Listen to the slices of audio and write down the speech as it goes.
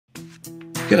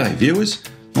G'day viewers,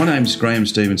 my name's Graham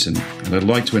Stevenson and I'd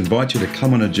like to invite you to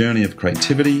come on a journey of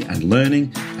creativity and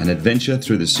learning and adventure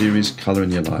through the series Colour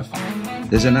in Your Life.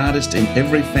 There's an artist in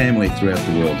every family throughout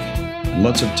the world, and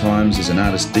lots of times there's an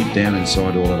artist deep down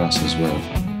inside all of us as well.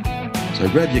 So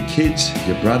grab your kids,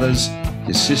 your brothers,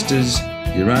 your sisters,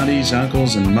 your aunties,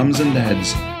 uncles and mums and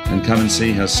dads and come and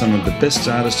see how some of the best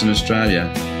artists in Australia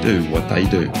do what they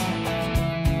do.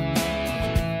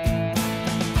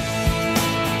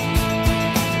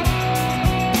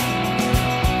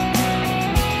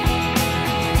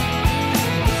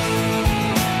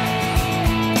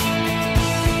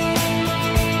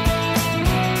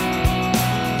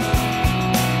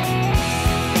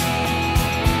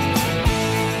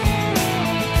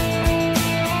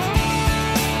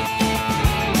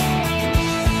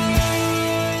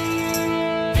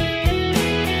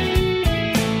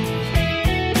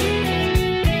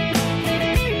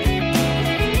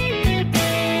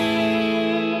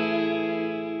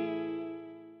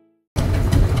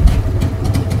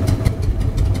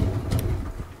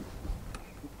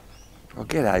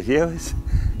 G'day viewers,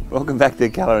 welcome back to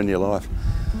Colour in Your Life.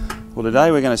 Well,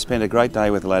 today we're going to spend a great day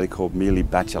with a lady called Mealie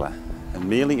Batchelor, and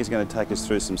Mealie is going to take us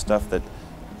through some stuff that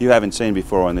you haven't seen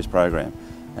before on this program.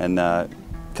 And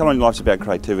Colour in Your Life's about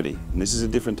creativity, and this is a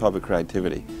different type of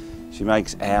creativity. She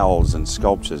makes owls and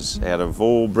sculptures out of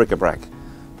all bric-a-brac,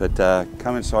 but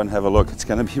come inside and have a look, it's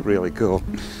going to be really cool.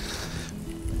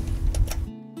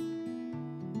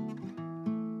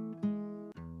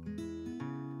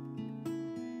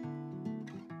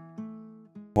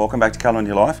 Welcome back to Colour in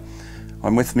Your Life.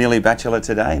 I'm with Mealie Batchelor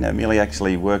today. Now, Mealie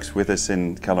actually works with us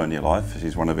in Colour in Your Life.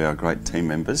 She's one of our great team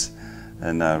members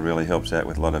and really helps out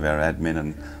with a lot of our admin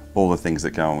and all the things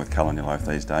that go on with Colour in Your Life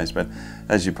these days. But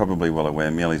as you're probably well aware,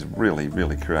 Mealie's a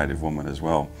really creative woman as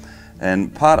well.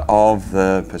 And part of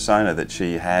the persona that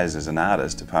she has as an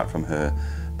artist, apart from her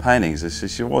paintings, is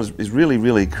she is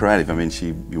really creative. I mean,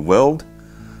 you weld.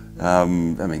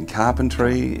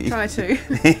 Carpentry. Try to.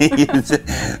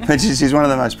 She's one of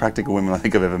the most practical women I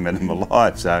think I've ever met in my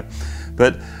life. So,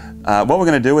 but what we're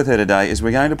going to do with her today is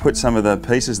we're going to put some of the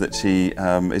pieces that she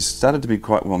is started to be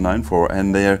quite well known for,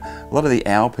 and they're a lot of the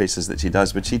owl pieces that she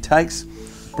does. But she takes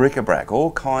bric-a-brac,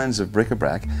 all kinds of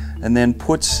bric-a-brac, and then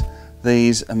puts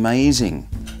these amazing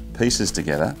pieces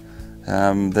together.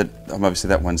 Obviously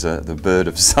that one's the bird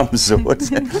of some sort,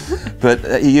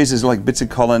 but he uses like bits of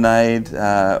colonnade,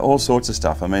 all sorts of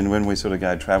stuff. I mean, when we sort of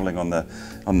go travelling out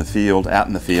in the field,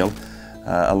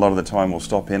 a lot of the time we'll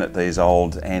stop in at these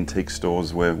old antique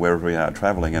stores wherever we are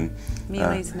travelling, and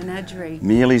Mealie's Menagerie.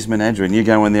 Mealie's Menagerie, and you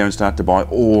go in there and start to buy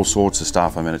all sorts of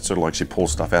stuff. I mean, it's sort of like she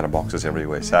pulls stuff out of boxes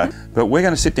everywhere. So, but we're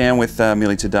going to sit down with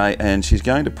Mealie today, and she's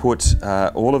going to put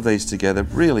all of these together.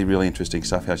 Really interesting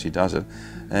stuff how she does it.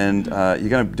 And you're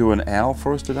going to do an owl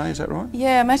for us today, is that right?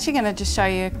 Yeah, I'm actually going to just show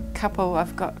you a couple.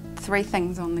 I've got 3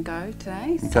 things on the go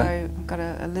today. Okay. So I've got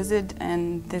a lizard,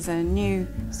 and there's a new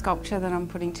sculpture that I'm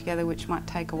putting together which might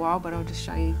take a while, but I'll just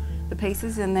show you the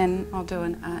pieces, and then I'll do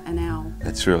an owl.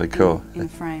 That's really cool. In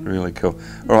frame. Really cool.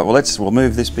 All right, well we'll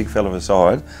move this big fella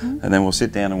aside, and then we'll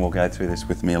sit down and we'll go through this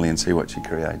with Mealie and see what she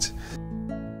creates.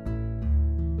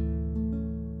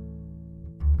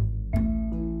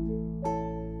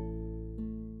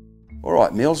 All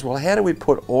right, Meals, well, how do we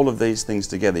put all of these things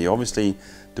together? You obviously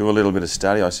do a little bit of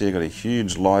study. I see you've got a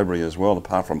huge library as well,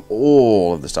 apart from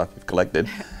all of the stuff you've collected.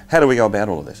 How do we go about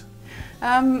all of this?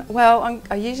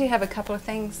 I usually have a couple of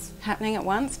things happening at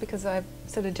once, because I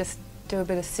sort of just do a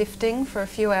bit of sifting for a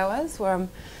few hours, where I'm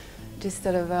just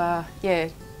sort of,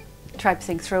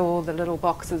 traipsing through all the little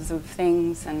boxes of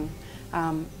things and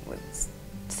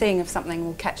seeing if something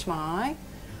will catch my eye,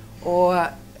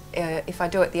 or if I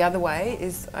do it the other way,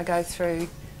 is I go through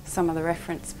some of the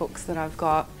reference books that I've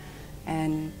got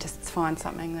and just find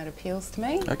something that appeals to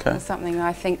me. Okay. Or something that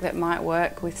I think that might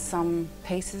work with some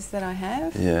pieces that I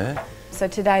have. Yeah. So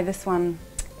today this one,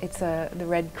 it's the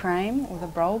red crane, or the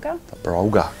brolga. The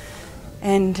brolga.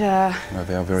 And one of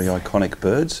our very iconic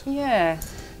birds. Yeah.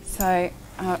 So,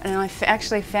 and I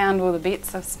actually found all the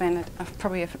bits. I've spent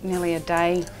probably nearly a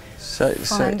day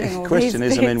finding all these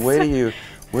bits. I mean,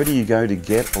 where do you go to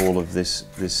get all of this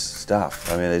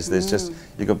stuff? I mean, there's just,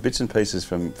 you've got bits and pieces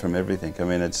from everything. I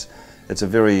mean, it's a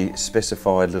very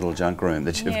specified little junk room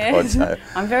that you've got. So.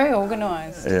 I'm very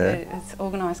organised. Yeah. It's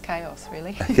organised chaos,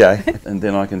 really. Okay, and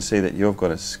then I can see that you've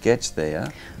got a sketch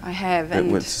there. I have.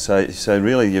 And so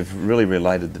really, you've really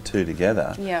related the two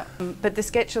together. Yeah, but the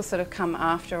sketch will sort of come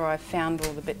after I've found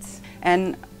all the bits.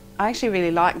 And I actually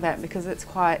really like that, because it's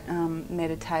quite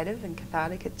meditative and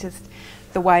cathartic. It's just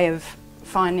the way of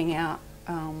finding out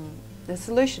the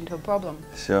solution to a problem.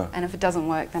 Sure. And if it doesn't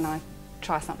work, then I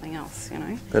try something else, you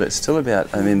know. But it's still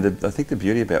about, I mean, I think the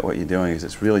beauty about what you're doing is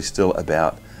it's really still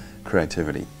about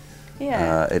creativity.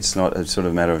 Yeah. It's not a sort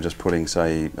of matter of just putting,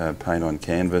 say, paint on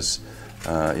canvas.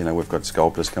 You know, we've got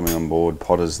sculptors coming on board,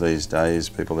 potters these days,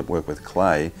 people that work with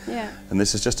clay. Yeah. And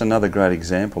this is just another great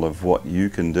example of what you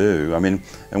can do. I mean,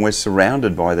 and we're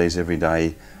surrounded by these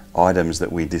everyday items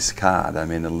that we discard. I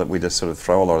mean, we just sort of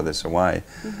throw a lot of this away.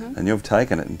 And you've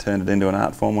taken it and turned it into an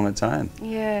art form on its own.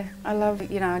 Yeah, I love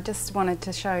it. You know, I just wanted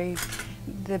to show you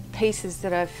the pieces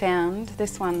that I've found.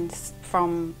 This one's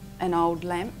from an old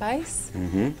lamp base,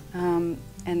 and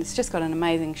it's just got an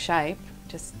amazing shape.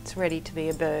 Just, it's ready to be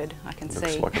a bird, I can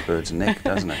see. Looks like a bird's neck,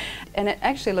 doesn't it? And it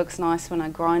actually looks nice when I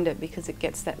grind it because it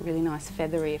gets that really nice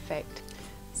feathery effect.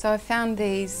 So I found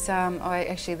these,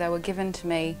 actually they were given to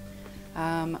me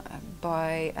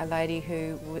by a lady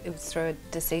who, it was through a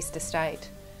deceased estate.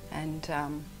 And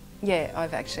yeah,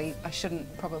 I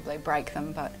shouldn't probably break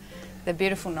them, but they're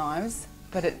beautiful knives.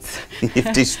 But it's...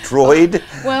 You've destroyed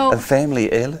well, a family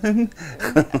heirloom?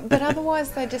 But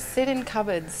otherwise they just sit in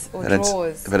cupboards or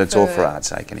drawers. But it's all for art's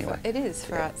sake anyway. It is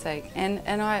for art's sake. And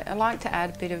I like to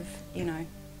add a bit of, you know,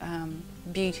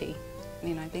 beauty,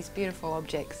 you know, these beautiful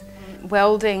objects.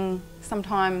 Welding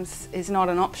sometimes is not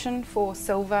an option for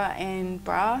silver and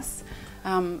brass.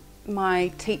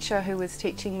 My teacher who was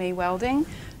teaching me welding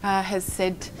has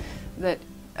said that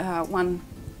one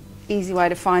easy way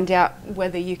to find out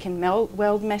whether you can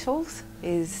weld metals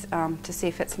is to see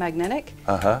if it's magnetic.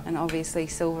 And obviously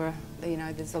silver, you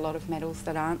know, there's a lot of metals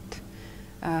that aren't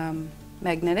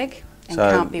magnetic and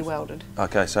can't be welded.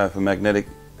 Okay, so for magnetic,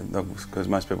 because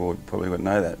most people probably wouldn't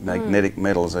know that, magnetic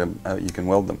metals, you can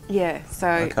weld them. Yeah,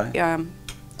 so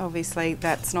obviously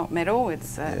that's not metal,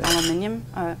 it's aluminium.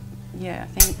 Yeah, I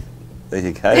think. There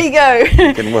you go. There you go.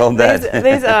 You can weld that.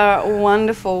 These are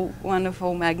wonderful,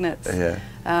 wonderful magnets. Yeah.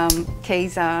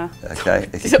 Keys are. Okay.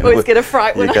 You always get a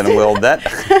fright when you can weld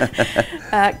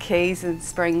that. Keys and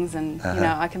springs, and you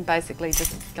know, I can basically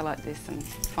just go like this and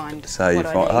find what I need.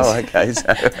 Oh, okay.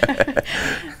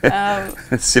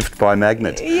 So sift by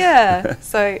magnet. Yeah.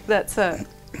 So that's a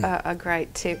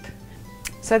great tip.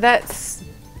 So that's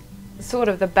sort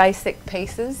of the basic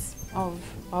pieces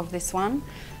of this one.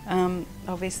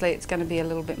 Obviously it's going to be a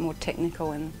little bit more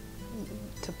technical and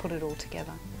to put it all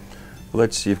together. Well,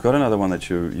 you've got another one that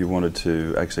you wanted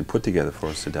to actually put together for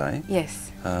us today.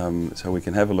 Yes. So we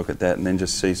can have a look at that and then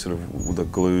just see sort of the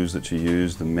glues that you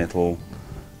use, the metal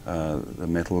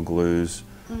glues,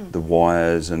 the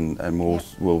wires, and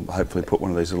we'll hopefully put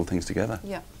one of these little things together.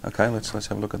 Yeah. Okay, let's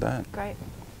have a look at that. Great.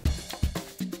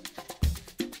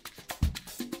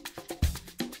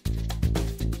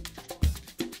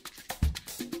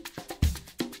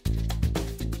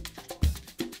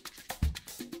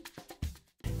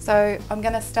 So I'm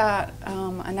going to start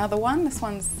another one. This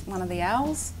one's one of the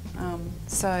owls.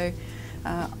 I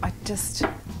just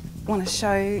want to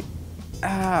show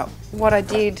what I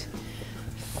did.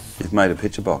 You've made a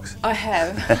picture box. I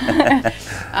have.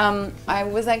 I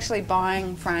was actually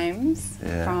buying frames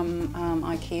from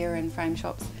IKEA and frame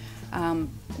shops,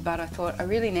 but I thought I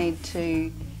really need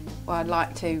to, well, I'd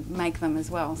like to make them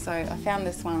as well. So I found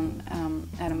this one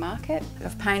at a market.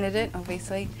 I've painted it,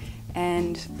 obviously.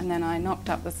 And then I knocked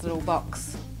up this little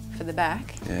box for the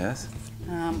back,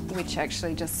 which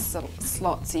actually just sort of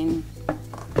slots in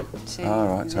to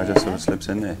right, so it just sort of slips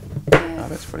in there. Yeah. Oh,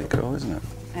 that's pretty cool, isn't it?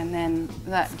 And then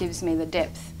that gives me the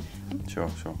depth.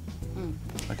 Sure.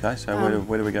 Okay, so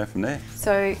where do we go from there?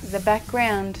 So the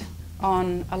background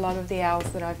on a lot of the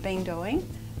owls that I've been doing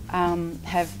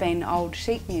have been old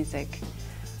sheet music,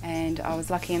 and I was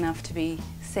lucky enough to be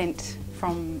sent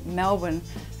from Melbourne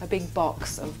a big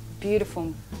box of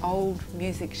beautiful old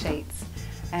music sheets,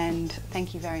 and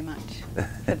thank you very much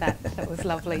for that. That was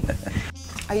lovely.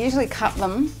 I usually cut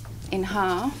them in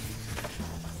half,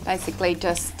 basically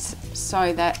just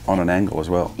so that... On an angle as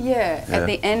well? Yeah, at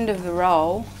the end of the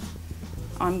roll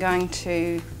I'm going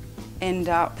to end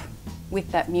up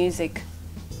with that music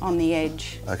on the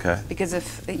edge. Okay. Because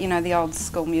if, you know, the old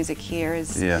school music here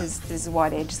is a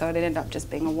white edge, so it'd end up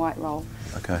just being a white roll.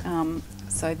 Okay.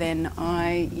 So then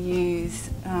I use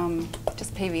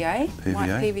just PVA, white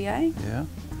PVA. Yeah.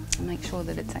 To make sure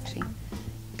that it's actually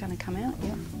going to come out.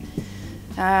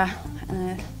 Yeah.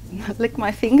 Lick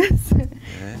my fingers.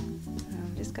 Yeah.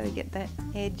 I've just got to get that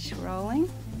edge rolling.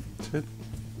 That's it.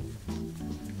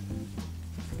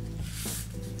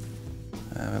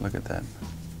 Look at that.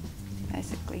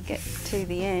 Basically get to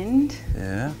the end.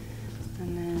 Yeah.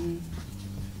 And then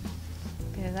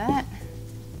a bit of that.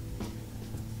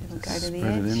 It'll go to the edge.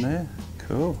 Spread it in there.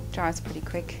 Cool. Dries pretty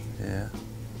quick. Yeah.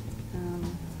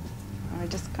 I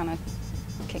just kind of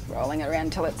keep rolling it around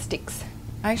until it sticks.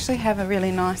 I actually have a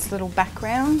really nice little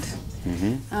background.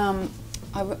 Mm-hmm.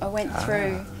 I went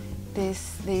through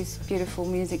these beautiful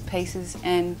music pieces,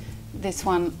 and this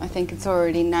one, I think it's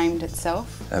already named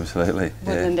itself. Absolutely.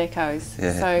 Woodland Echoes.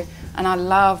 Yeah. So, and I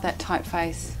love that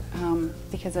typeface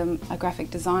because I'm a graphic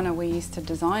designer. We used to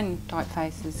design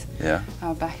typefaces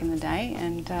back in the day,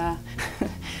 and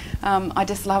I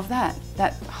just love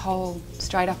that whole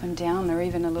straight up and down. They're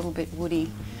even a little bit woody.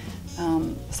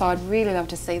 So I'd really love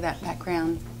to see that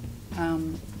background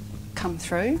come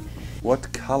through.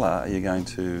 What colour are you going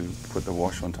to put the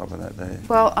wash on top of that there?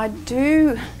 Well, I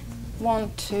do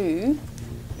want to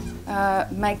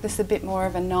make this a bit more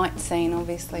of a night scene,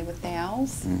 obviously, with the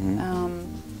owls. Mm-hmm.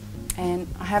 And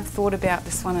I have thought about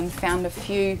this one and found a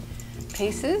few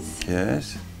pieces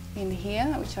in here,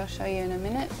 which I'll show you in a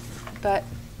minute. But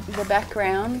the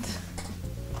background,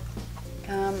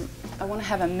 I want to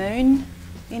have a moon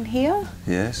in here.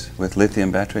 Yes, with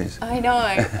lithium batteries. I know,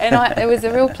 and it was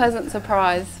a real pleasant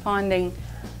surprise finding,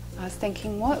 I was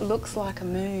thinking, what looks like a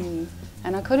moon?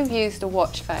 And I could have used a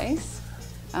watch face,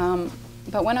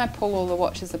 but when I pull all the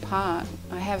watches apart,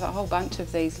 I have a whole bunch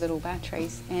of these little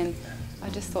batteries, and I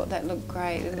just thought that looked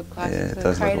great. It looked like it the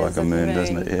does look like a moon,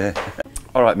 doesn't it? Yeah.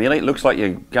 All right, Mealie, it looks like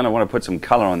you're going to want to put some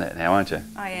colour on that now, aren't you?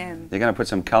 I am. You're going to put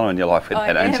some colour in your life with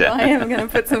that, aren't you? I am going to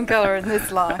put some colour in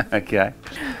this life. Okay.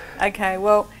 Okay,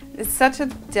 well, it's such a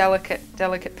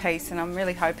delicate piece, and I'm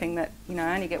really hoping that, you know,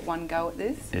 I only get one go at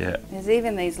this. Yeah. There's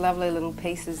even these lovely little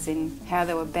pieces in how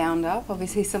they were bound up.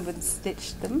 Obviously someone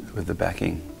stitched them. With the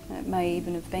backing. It may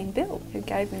even have been Bill who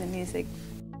gave me the music.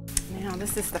 Now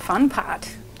this is the fun part.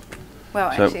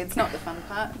 Well, so, actually it's not the fun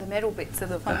part, the metal bits are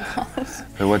the fun part.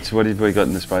 So what have we got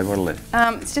in the spray bottle there?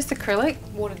 It's just acrylic,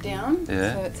 watered down, so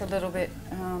it's a little bit...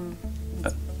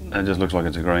 it just looks like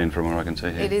it's a green from what I can see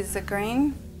here. It is a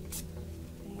green.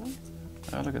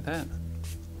 Oh, look at that.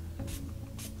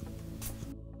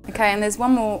 Okay, and there's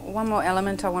one more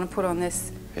element I want to put on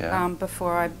this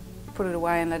before I put it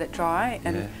away and let it dry,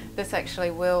 and this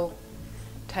actually will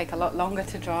take a lot longer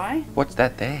to dry. What's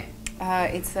that there?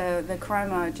 It's the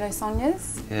Chroma J.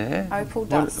 Sonia's opal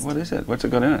dust. What is it? What's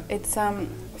it got in it? It's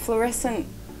fluorescent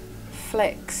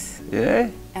flecks.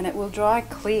 Yeah? And it will dry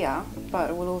clear,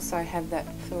 but it will also have that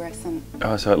fluorescent.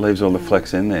 Oh, so it leaves all the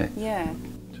flecks in there? Yeah.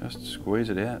 Just squeeze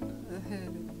it out.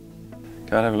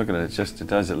 Go and have a look at it.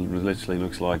 It literally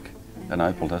looks like an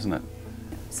opal, doesn't it?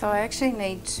 So I actually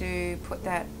need to put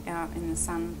that out in the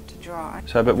sun to dry.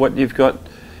 So, but what you've got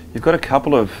a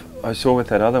couple of, I saw with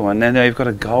that other one, now you've got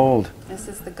a gold. This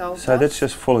is the gold So dust. that's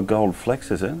just full of gold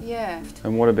flecks, is it? Yeah.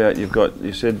 And what about,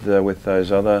 you said with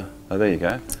those other, oh there you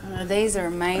go. These are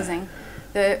amazing.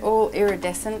 They're all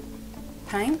iridescent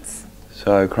paints.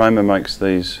 So Chroma makes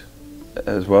these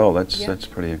as well, that's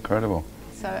pretty incredible.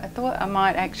 So I thought I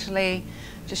might actually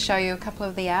just show you a couple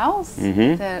of the owls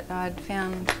that I'd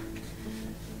found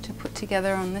to put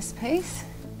together on this piece.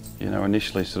 You know,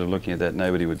 initially sort of looking at that,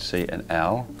 nobody would see an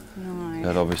owl. No.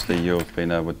 But obviously you've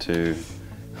been able to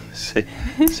see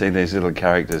these little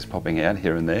characters popping out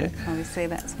here and there. Obviously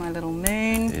that's my little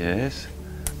moon. Yes.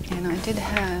 And I did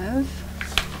have,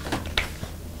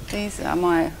 these are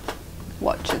my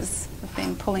watches I've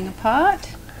been pulling apart.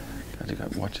 God, you've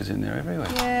got watches in there everywhere.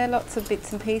 Yeah, lots of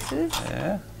bits and pieces.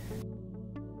 Yeah.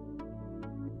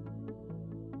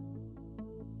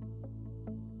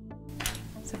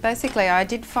 So basically I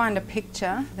did find a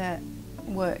picture that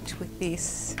worked with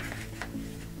this.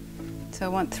 So I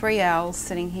want 3 owls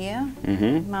sitting here,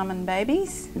 mum and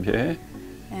babies. Yeah.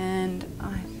 And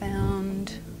I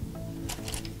found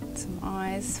some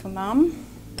eyes for mum,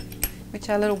 which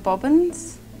are little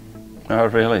bobbins. Oh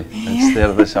really? That's out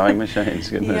of the sewing machines,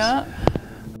 goodness. Yeah.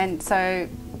 And so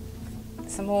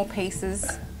some more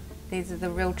pieces. These are the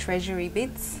real treasury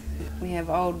bits. We have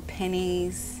old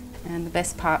pennies and the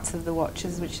best parts of the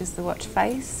watches, which is the watch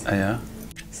face. Oh yeah?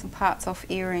 Some parts off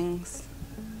earrings.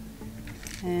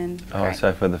 And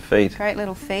so for the feet. Great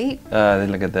little feet. Oh,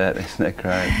 look at that, isn't that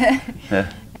great?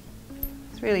 Yeah.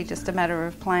 It's really just a matter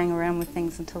of playing around with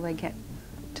things until they get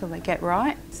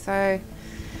right. So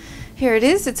here it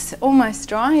is, it's almost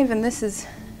dry. Even this is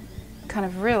kind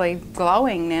of really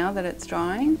glowing now that it's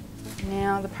drying.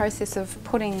 Now the process of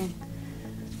putting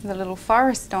the little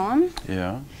forest on.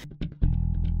 Yeah.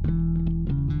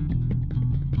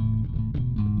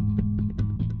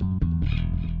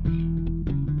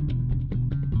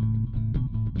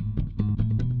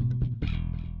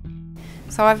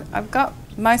 So I've got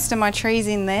most of my trees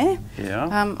in there.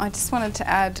 Yeah. I just wanted to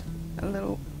add a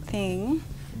little thing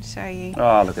to show you.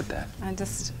 Oh, look at that.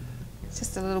 It's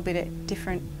just a little bit of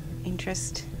different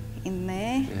interest in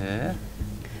there. Yeah.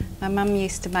 My mum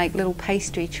used to make little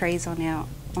pastry trees on our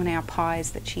on our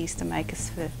pies that she used to make us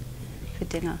for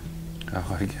dinner.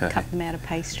 Oh, okay. Cut them out of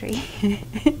pastry.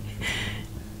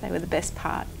 They were the best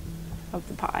part of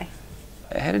the pie.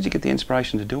 How did you get the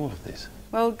inspiration to do all of this?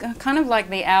 Well, kind of like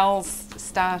the owls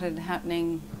started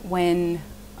happening when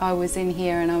I was in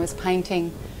here and I was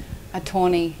painting a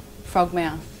tawny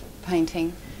frogmouth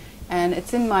painting, and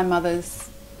it's in my mother's,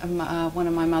 one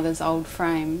of my mother's old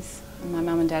frames. My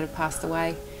mum and dad have passed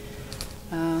away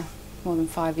more than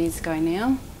 5 years ago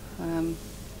now,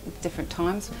 at different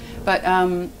times. But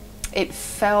it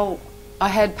fell, I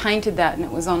had painted that and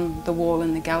it was on the wall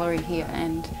in the gallery here,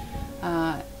 and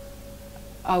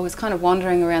I was kind of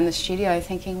wandering around the studio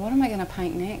thinking, what am I going to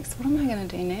paint next? What am I going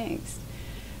to do next?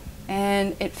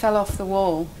 And it fell off the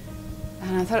wall.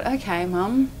 And I thought, okay,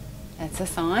 Mum, that's a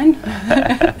sign.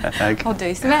 Okay. I'll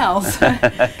do some owls.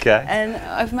 Okay. And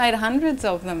I've made hundreds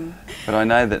of them. But I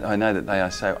know that they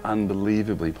are so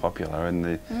unbelievably popular, and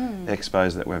the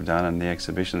expos that we've done and the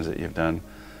exhibitions that you've done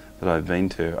that I've been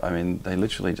to, I mean, they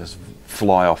literally just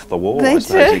fly off the wall, I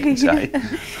suppose you could say,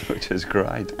 which is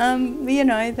great. You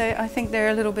know, I think they're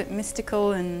a little bit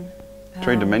mystical and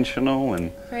three-dimensional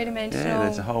and three-dimensional. Yeah,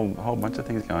 there's a whole bunch of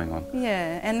things going on.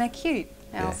 Yeah, and they're cute.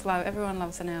 Owls Yeah. everyone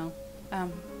loves an owl.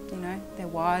 You know, they're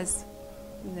wise,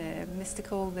 they're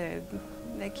mystical, they're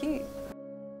cute.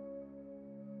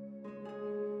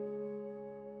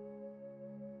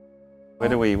 Where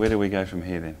do we go from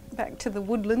here then? Back to the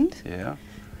woodland. Yeah.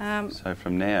 So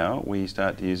from now we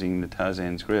start using the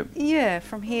Tarzan's grip. Yeah,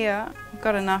 from here I've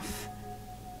got enough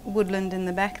woodland in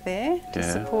the back there to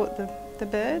Yeah. support the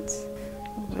birds.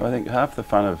 So I think half the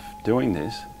fun of doing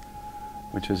this,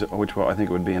 which I think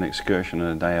would be an excursion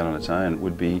and a day out on its own,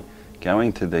 would be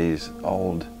going to these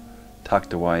old,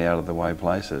 tucked away, out of the way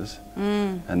places,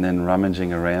 and then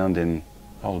rummaging around in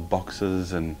old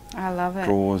boxes and I love it.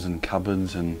 drawers and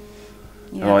cupboards, and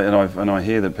Yeah. and I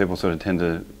hear that people sort of tend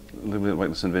to, a little bit like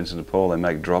the St Vincent de Paul, they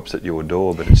make drops at your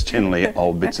door, but it's generally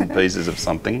old bits and pieces of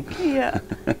something. Yeah.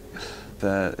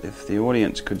 If the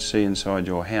audience could see inside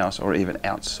your house, or even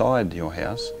outside your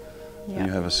house, Yeah.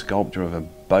 you have a sculpture of a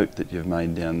boat that you've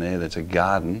made down there that's a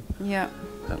garden. Yeah.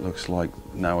 That looks like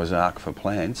Noah's Ark for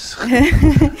plants.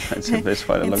 That's the best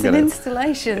way to look at it. It's an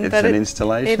installation. It's an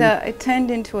installation? It turned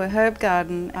into a herb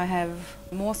garden. I have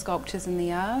more sculptures in the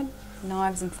yard,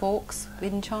 knives and forks,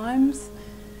 wind chimes,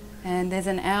 and there's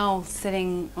an owl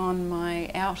sitting on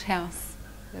my outhouse,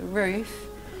 the roof,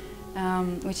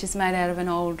 which is made out of an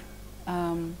old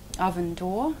oven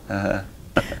door.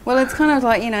 Well, it's kind of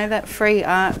like, you know, that free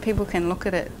art. People can look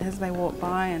at it as they walk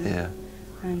by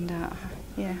and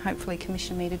yeah, hopefully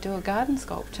commission me to do a garden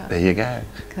sculpture. There you go.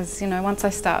 Because, you know, once I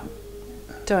start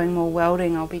doing more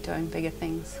welding, I'll be doing bigger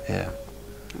things. Yeah.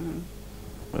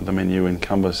 Well, I mean, you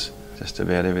encompass just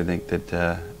about everything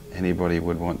that anybody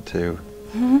would want to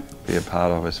be a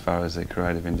part of as far as the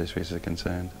creative industries are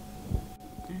concerned.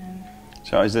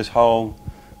 So is this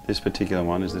particular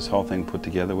one, is this whole thing put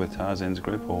together with Tarzan's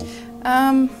grip, or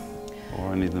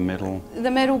only the metal?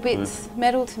 The metal bits,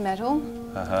 metal to metal.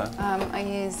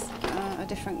 I use a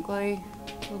different glue,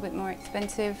 a little bit more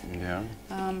expensive. Yeah.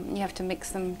 You have to mix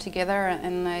them together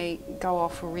and they go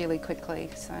off really quickly.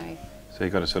 So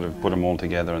you've got to sort of put them all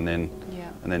together and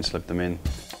then slip them in.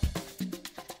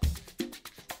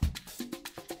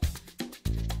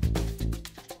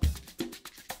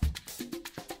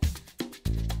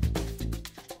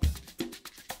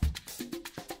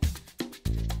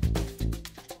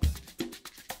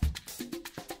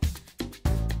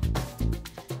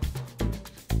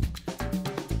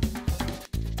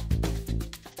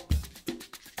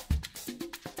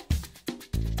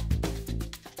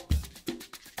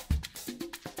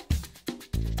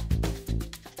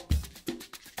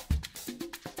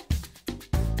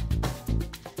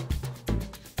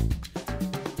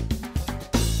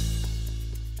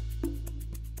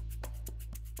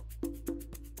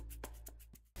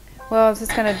 well, I was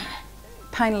just going to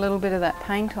paint a little bit of that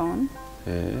paint on.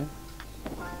 Yeah.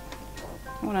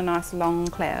 I want a nice long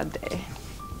cloud there.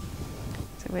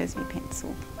 So where's my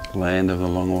pencil? Land of the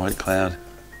long white cloud.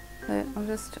 So I'll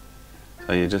just...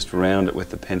 So you just round it with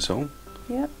the pencil.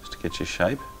 Yep. Just to get your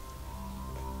shape.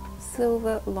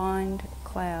 Silver lined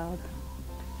cloud.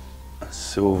 A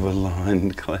silver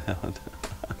lined cloud.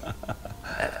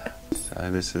 So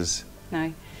this is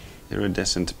No.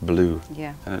 iridescent blue.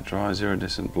 Yeah. And it dries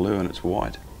iridescent blue and it's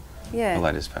white. Yeah. Well,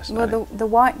 that is fascinating. Well, the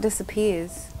white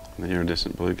disappears. The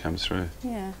iridescent blue comes through.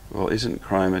 Yeah. Well, isn't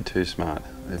Chroma too smart?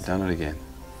 They've done it again.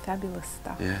 Fabulous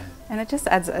stuff. Yeah. And it just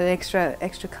adds an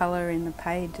extra colour in the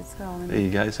page as well. There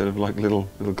you go, sort of like little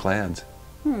clouds.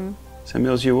 So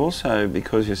Mills, you also,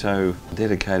 because you're so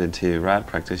dedicated to your art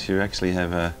practice, you actually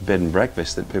have a bed and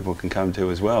breakfast that people can come to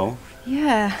as well.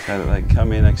 Yeah. So that they can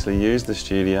come in, actually use the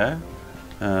studio,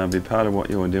 be part of what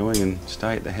you're doing and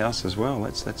stay at the house as well.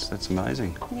 That's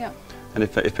amazing. Yeah. And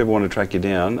if people want to track you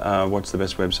down, what's the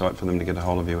best website for them to get a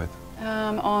hold of you with?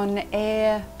 On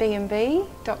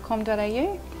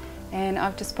airbnb.com.au, and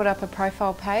I've just put up a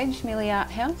profile page, Mealie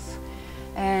Art House,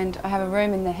 and I have a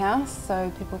room in the house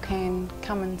so people can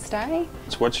come and stay.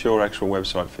 So what's your actual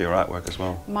website for your artwork as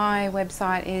well? My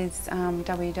website is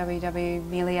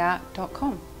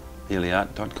www.mealieart.com.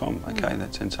 Mealieart.com, okay,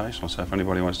 that's sensational. So if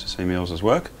anybody wants to see Mills'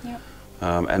 work, Yep.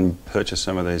 and purchase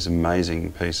some of these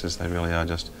amazing pieces, they really are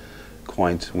just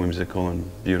quaint, whimsical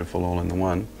and beautiful all in the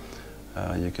one.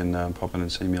 You can pop in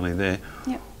and see Mealie there.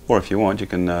 Yep. Or if you want, you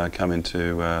can come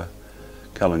into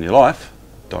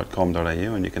colourandyourlife.com.au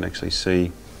and you can actually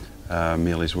see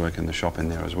Mealie's work in the shop in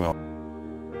there as well.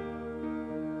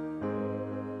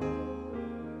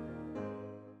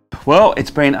 Well, it's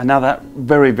been another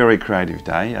very, very creative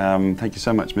day. Thank you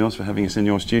so much, Mills, for having us in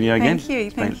your studio again.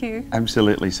 Thank you.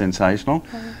 Absolutely sensational.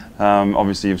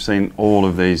 Obviously, you've seen all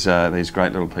of these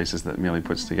great little pieces that Mealie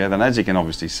puts together, and as you can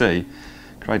obviously see,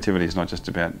 creativity is not just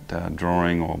about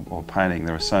drawing or painting.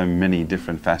 There are so many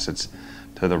different facets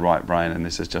to the right brain, and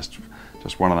this is just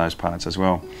one of those parts as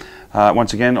well.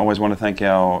 Once again, always want to thank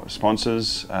our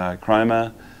sponsors,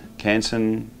 Chroma,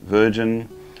 Canson, Virgin,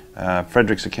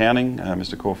 Fredericks Accounting.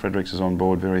 Mr. Cor Fredericks is on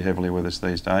board very heavily with us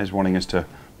these days, wanting us to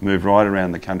move right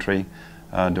around the country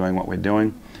doing what we're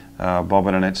doing. Bob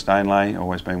and Annette Stainlay,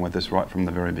 always been with us right from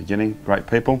the very beginning, great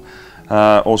people.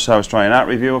 Also Australian Art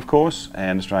Review, of course,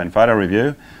 and Australian Photo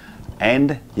Review,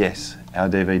 and yes, our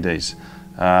DVDs.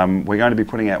 We're going to be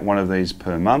putting out one of these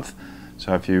per month,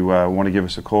 so if you want to give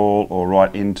us a call or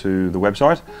write into the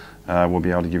website, we'll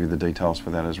be able to give you the details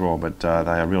for that as well, but they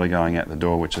are really going out the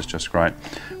door, which is just great.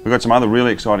 We've got some other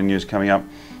really exciting news coming up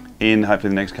in hopefully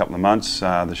the next couple of months.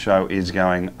 The show is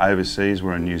going overseas.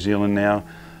 We're in New Zealand now,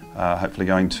 hopefully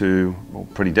going to, well,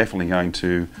 pretty definitely going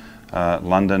to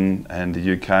London and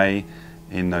the UK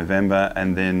in November,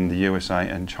 and then the USA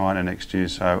and China next year.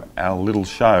 So our little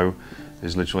show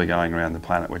is literally going around the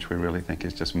planet, which we really think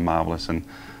is just marvellous, and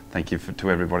thank you to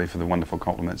everybody for the wonderful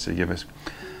compliments you give us.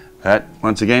 But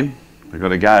once again, we've got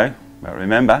to go, but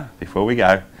remember, before we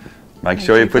go, make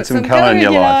sure you put some colour in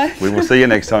your life. We will see you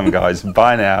next time, guys.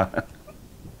 Bye now.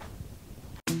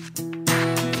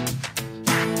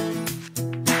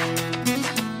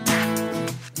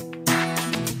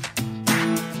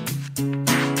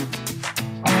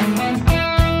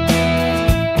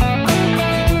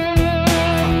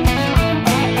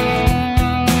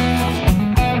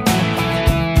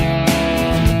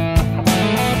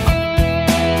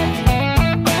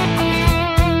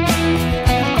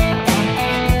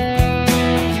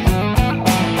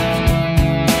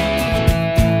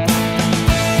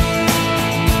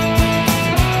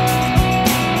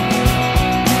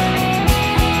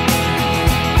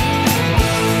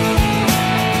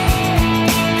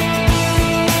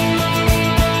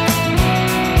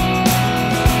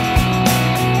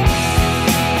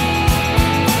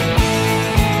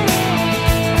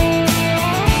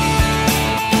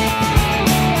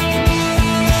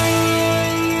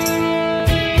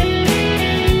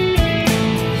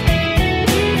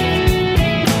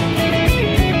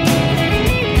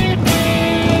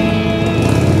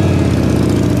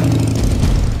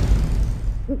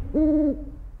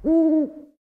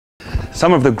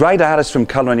 Some of the great artists from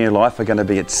Colour in Your Life are going to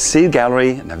be at Sea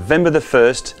Gallery November the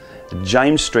 1st,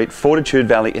 James Street, Fortitude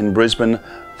Valley in Brisbane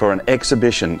for an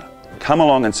exhibition. Come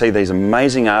along and see these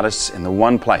amazing artists in the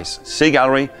one place. Sea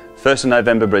Gallery, 1st of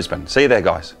November, Brisbane. See you there,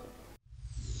 guys.